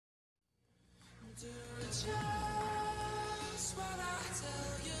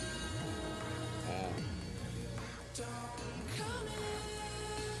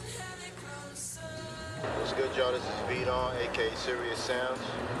What's good, y'all? This is Beat On, aka Serious Sounds.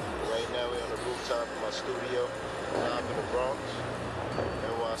 Right now we're on the rooftop of my studio, live in the Bronx,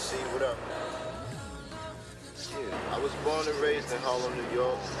 NYC. What up? Yeah, I was born and raised in Harlem, New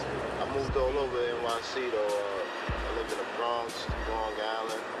York. I moved all over NYC though. I lived in the Bronx, Long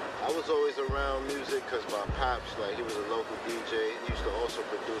Island. I was always around music because my pops, like, he was a local DJ. He used to also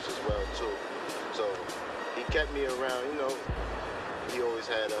produce as well too. So he kept me around, you know. He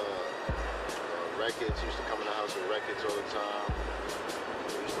always had records. He used to come in the house with records all the time.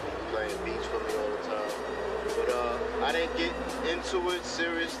 He used to be playing beats for me all the time. But I didn't get into it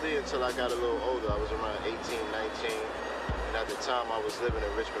seriously until I got a little older. I was around 18, 19. And at the time I was living in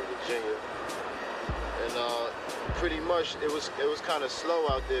Richmond, Virginia. And pretty much it was kind of slow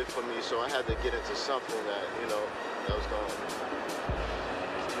out there for me, so I had to get into something that, you know, that was going to,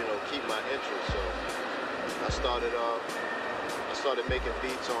 you know, keep my interest. So I started making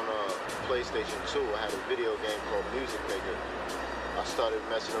beats on PlayStation 2. I had a video game called Music Maker. I started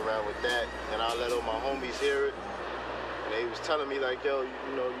messing around with that, and I let all my homies hear it. And they was telling me like, yo,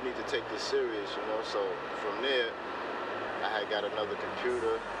 you know, you need to take this serious, you know. So from there, I had got another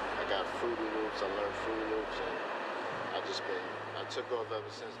computer. I got Fruity Loops. I learned Fruity Loops, and I took off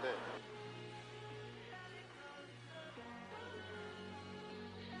ever since then.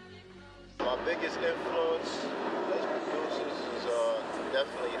 My biggest influence as producers is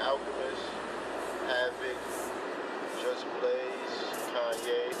definitely Alchemist, Havoc, Just Blaze,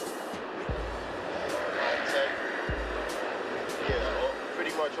 Kanye, Tech. Yeah,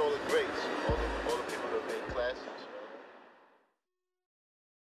 pretty much all the greats, all the people that made classics.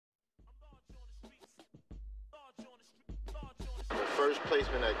 The first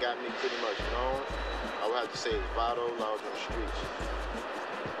placement that got me pretty much known, I would have to say, is Vado, Lounge on the Streets.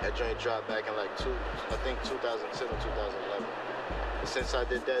 That joint dropped back in like 2010 or 2011. And since I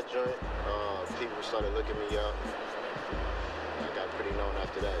did that joint, people started looking me up. I got pretty known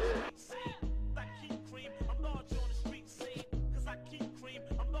after that, yeah.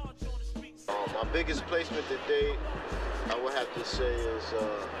 My biggest placement today, I would have to say, is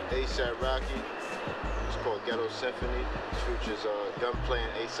ASAP Rocky. It's called Ghetto Symphony. It features Gunplay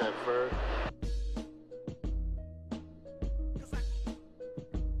and ASAP Ferg.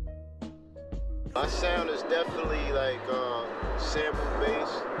 My sound is definitely like sample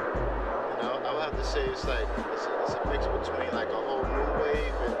based. You know, I would have to say it's like it's a mix between like a whole new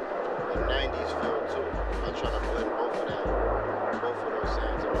wave and a 90s feel too. I'm trying to blend both of those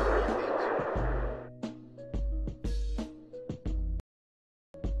sounds in my beats.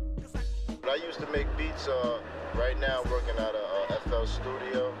 But I used to make beats. Right now, I'm working out of FL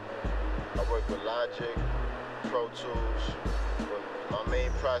Studio. I work with Logic, Pro Tools. My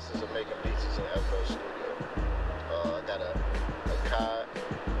main process of making beats is in FL Studio. I got a COD,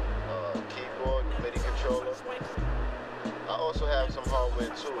 keyboard, MIDI controller. I also have some hardware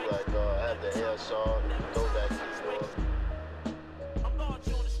too, like I have the ASR, throwback keyboard.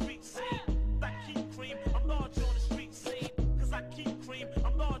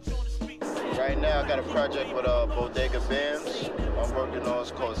 Right now I got a project with Bodega Bams. I'm working on,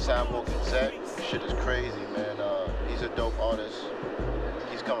 it's called Sample Gazette. Shit is crazy, man. He's a dope artist.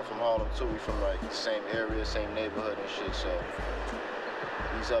 He's coming from Harlem too. We from like the same area, same neighborhood and shit. So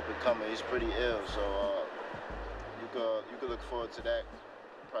he's up and coming. He's pretty ill. So you could look forward to that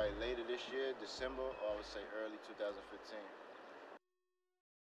probably later this year, December, or I would say early 2015.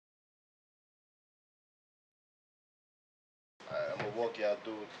 I'm gonna walk y'all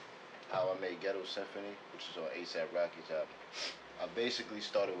through how I made Ghetto Symphony, which is on ASAP Rocky's album. I basically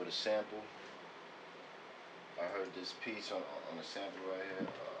started with a sample. I heard this piece on the sample right here.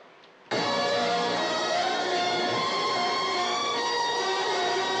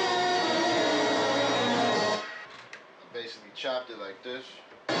 I basically chopped it like this.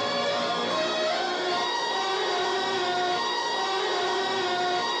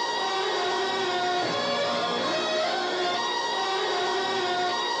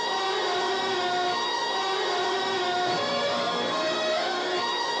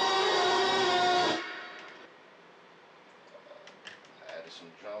 Added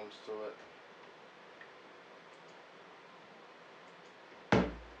some drums to it.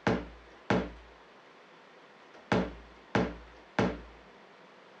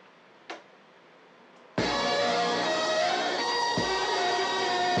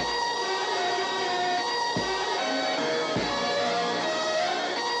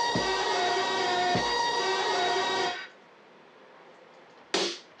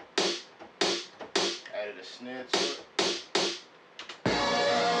 Added a snare to it.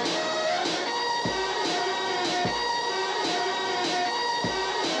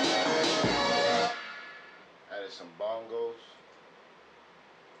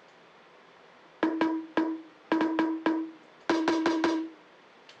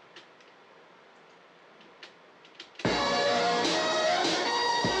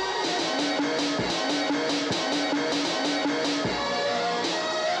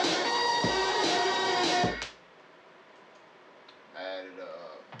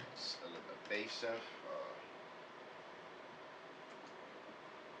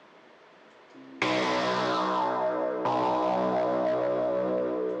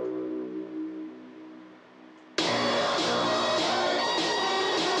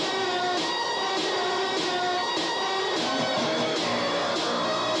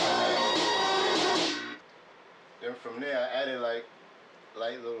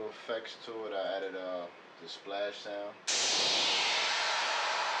 little effects to it. I added the splash sound,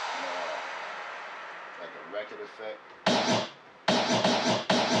 like a record effect.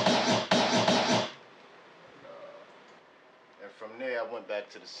 And from there, I went back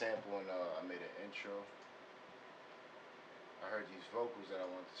to the sample and I made an intro. I heard these vocals that I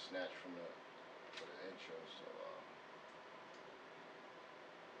wanted to snatch for the intro, so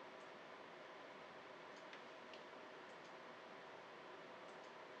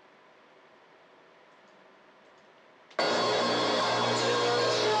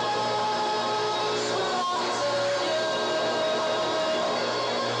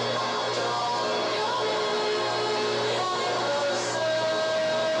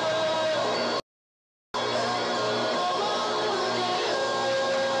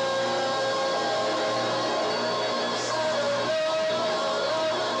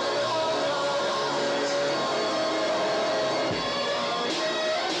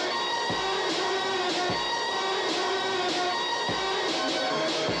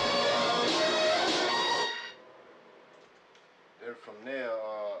then from there,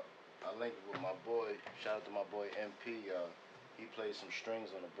 I linked with my boy. Shout out to my boy MP. He played some strings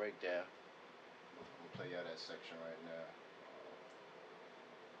on the breakdown. We'll play out that section right now.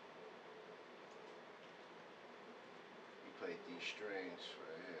 He played these strings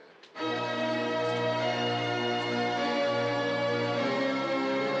right here.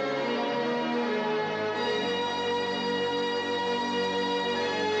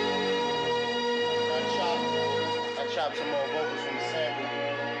 I chopped some more vocals